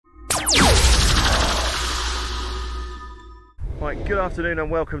Right, good afternoon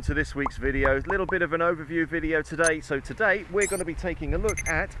and welcome to this week's video. A little bit of an overview video today. So today we're going to be taking a look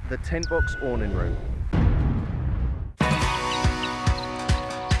at the TENTBOX Awning Room.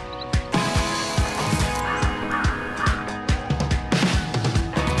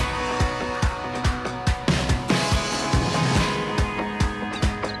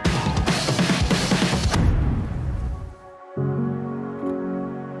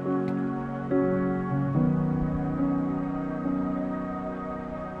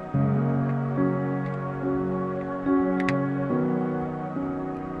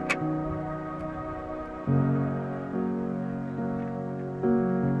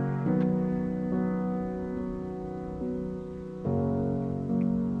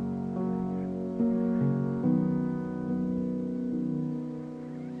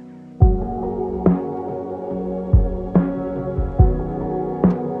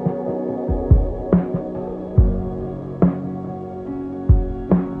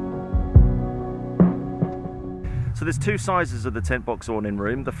 So there's two sizes of the TENTBOX Awning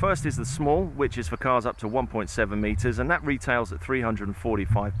Room. The first is the small, which is for cars up to 1.7 metres, and that retails at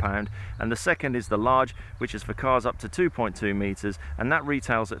 £345. And the second is the large, which is for cars up to 2.2 metres, and that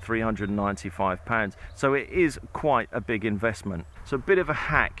retails at £395. So it is quite a big investment. So a bit of a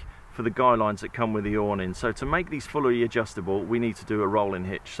hack for the guy lines that come with the awning. So to make these fully adjustable, we need to do a rolling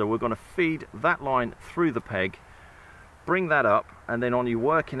hitch. So we're going to feed that line through the peg, bring that up, and then on your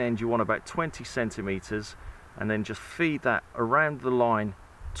working end you want about 20 centimetres, and then just feed that around the line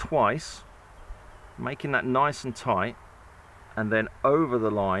twice, making that nice and tight, and then over the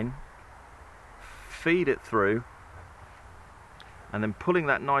line, feed it through, and then pulling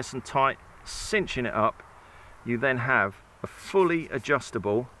that nice and tight, cinching it up. You then have a fully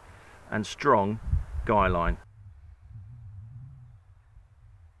adjustable and strong guy line.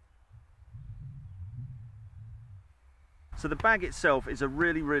 So the bag itself is a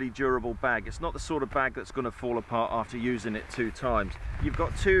really durable bag. It's not the sort of bag that's going to fall apart after using it 2 times. You've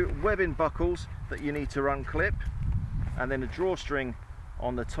got 2 webbing buckles that you need to unclip, and then a drawstring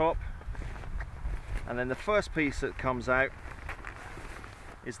on the top, and then the first piece that comes out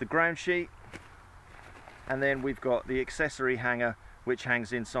is the ground sheet, and then we've got the accessory hanger which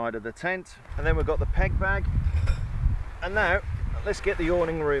hangs inside of the tent, and then we've got the peg bag. And now let's get the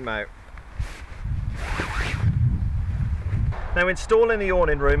awning room out. Now, installing the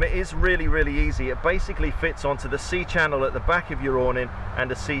awning room, it is really easy. It basically fits onto the C-channel at the back of your awning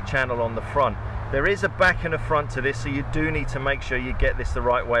and a C-channel on the front. There is a back and a front to this, so you do need to make sure you get this the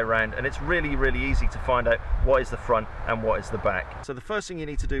right way around, and it's really easy to find out what is the front and what is the back. So the first thing you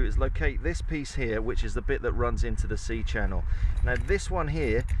need to do is locate this piece here, which is the bit that runs into the C-channel. Now this one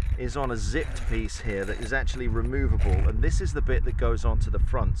here is on a zipped piece here that is actually removable, and this is the bit that goes onto the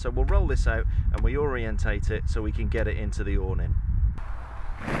front. So we'll roll this out and we orientate it so we can get it into the awning.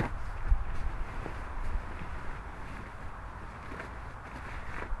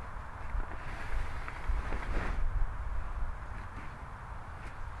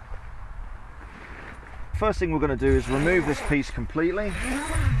 First thing we're going to do is remove this piece completely,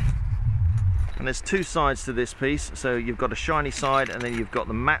 and there's 2 sides to this piece. So you've got a shiny side and then you've got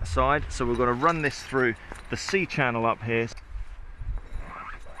the matte side. So we're going to run this through the C-channel up here.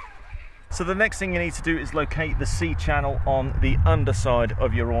 So the next thing you need to do is locate the C-channel on the underside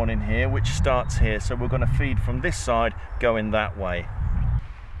of your awning here, which starts here. So we're going to feed from this side going that way.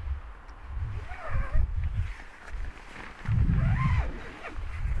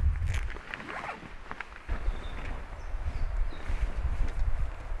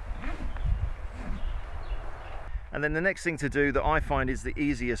 And then the next thing to do that I find is the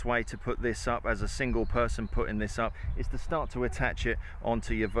easiest way to put this up as a single person putting this up is to start to attach it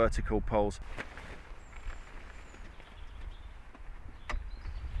onto your vertical poles.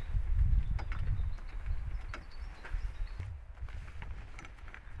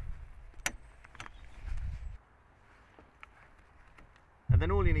 And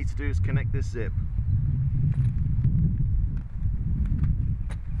then all you need to do is connect this zip.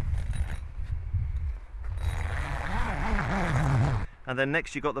 And then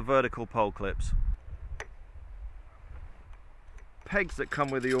next you've got the vertical pole clips. Pegs that come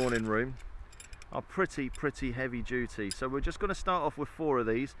with the awning room are pretty heavy duty, so we're just going to start off with 4 of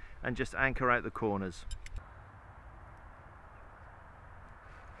these and just anchor out the corners.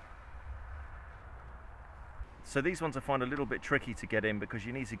 So these ones I find a little bit tricky to get in because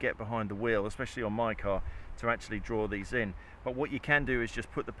you need to get behind the wheel, especially on my car, to actually draw these in. But what you can do is just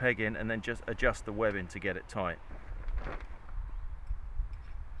put the peg in and then just adjust the webbing to get it tight.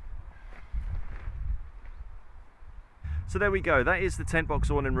 So there we go, that is the TENTBOX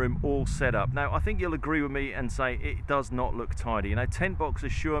awning room all set up. Now I think you'll agree with me and say it does not look tidy. You know, TENTBOX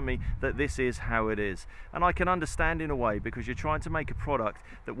assure me that this is how it is. And I can understand in a way, because you're trying to make a product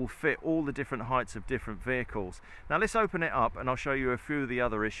that will fit all the different heights of different vehicles. Now let's open it up and I'll show you a few of the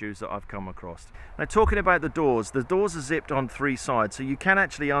other issues that I've come across. Now talking about the doors are zipped on 3 sides, so you can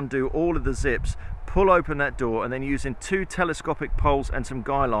actually undo all of the zips, pull open that door, and then using 2 telescopic poles and some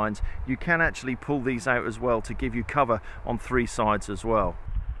guy lines, you can actually pull these out as well to give you cover on 3 sides as well.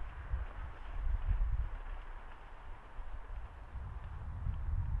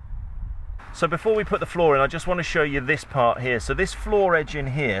 So before we put the floor in, I just want to show you this part here. So this floor edge in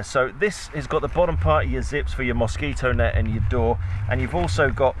here, so this has got the bottom part of your zips for your mosquito net and your door, and you've also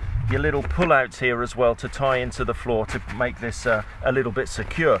got your little pull-outs here as well to tie into the floor to make this a little bit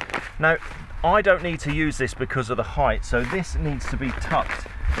secure. Now I don't need to use this because of the height, so this needs to be tucked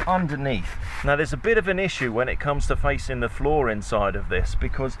underneath. Now there's a bit of an issue when it comes to facing the floor inside of this,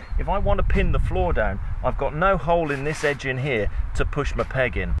 because if I want to pin the floor down, I've got no hole in this edge in here to push my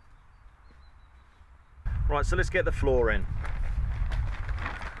peg in. Right, so let's get the floor in.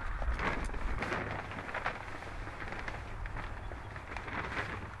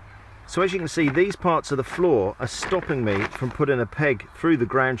 So as you can see, these parts of the floor are stopping me from putting a peg through the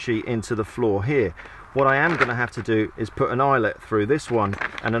ground sheet into the floor here. What I am going to have to do is put an eyelet through this one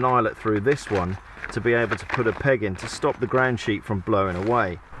and an eyelet through this one to be able to put a peg in to stop the ground sheet from blowing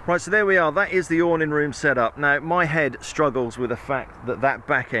away. Right, so there we are, that is the awning room setup. Now my head struggles with the fact that that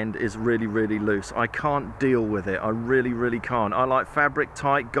back end is really loose. I can't deal with it, I really can't. I like fabric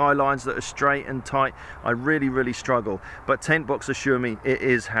tight, guy lines that are straight and tight. I really struggle, but TENTBOX assure me it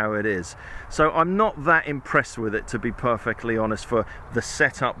is how it is. So I'm not that impressed with it, to be perfectly honest, for the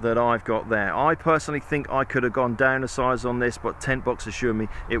setup that I've got there. I personally think I could have gone down a size on this, but TENTBOX assure me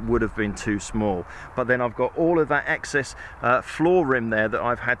it would have been too small. But then I've got all of that excess floor rim there that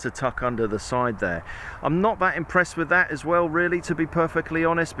I've had to tuck under the side there. I'm not that impressed with that as well, really, to be perfectly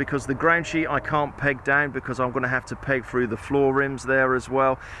honest, because the ground sheet I can't peg down because I'm going to have to peg through the floor rims there as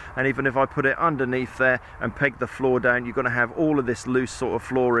well. And even if I put it underneath there and peg the floor down, you're going to have all of this loose sort of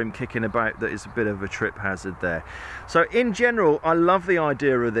floor rim kicking about that is a bit of a trip hazard there. So in general, I love the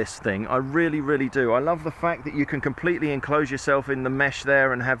idea of this thing. I really do. I love the fact that you can completely enclose yourself in the mesh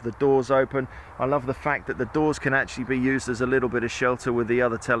there and have the doors open. I love the fact that the doors can actually be used as a little bit of shelter with the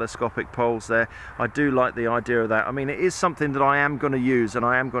other telescopic poles there. I do like the idea of that. I mean, it is something that I am going to use and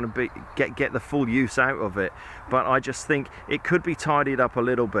I am going to get the full use out of it, but I just think it could be tidied up a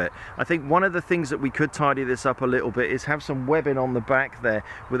little bit. I think one of the things that we could tidy this up a little bit is have some webbing on the back there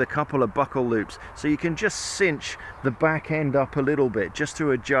with a couple of buckle loops, so you can just cinch the back end up a little bit just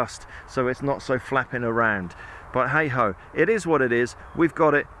to adjust so it's not so flapping around. But hey ho, it is what it is. We've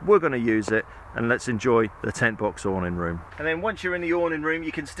got it, we're going to use it, and let's enjoy the TENTBOX awning room. And then once you're in the awning room,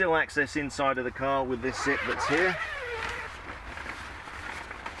 you can still access inside of the car with this zip that's here.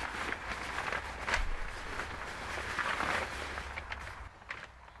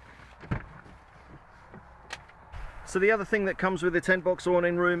 So the other thing that comes with the TENTBOX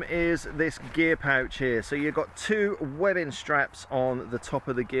awning room is this gear pouch here. So you've got 2 webbing straps on the top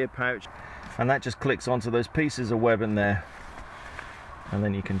of the gear pouch, and that just clicks onto those pieces of webbing there, and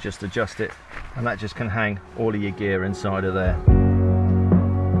then you can just adjust it, and that just can hang all of your gear inside of there.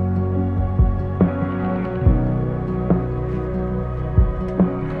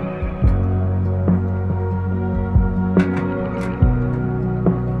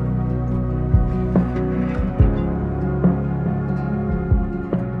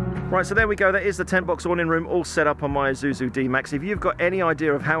 Right, so there we go, that is the TENTBOX awning room all set up on my Isuzu D-Max. If you've got any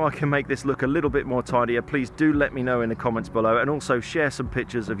idea of how I can make this look a little bit more tidier, please do let me know in the comments below, and also share some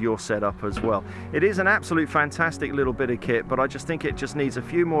pictures of your setup as well. It is an absolute fantastic little bit of kit, but I just think it just needs a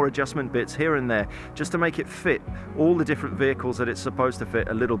few more adjustment bits here and there just to make it fit all the different vehicles that it's supposed to fit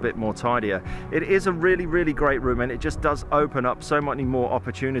a little bit more tidier. It is a really great room, and it just does open up so many more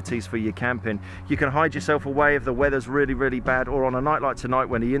opportunities for your camping. You can hide yourself away if the weather's really bad, or on a night like tonight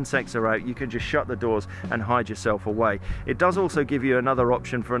when the insects are out, you can just shut the doors and hide yourself away. It does also give you another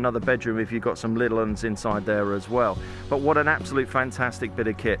option for another bedroom if you've got some little ones inside there as well. But what an absolute fantastic bit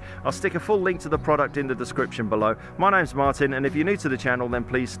of kit. I'll stick a full link to the product in the description below. My name's Martin, and if you're new to the channel, then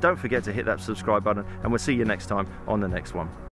please don't forget to hit that subscribe button, and we'll see you next time on the next one.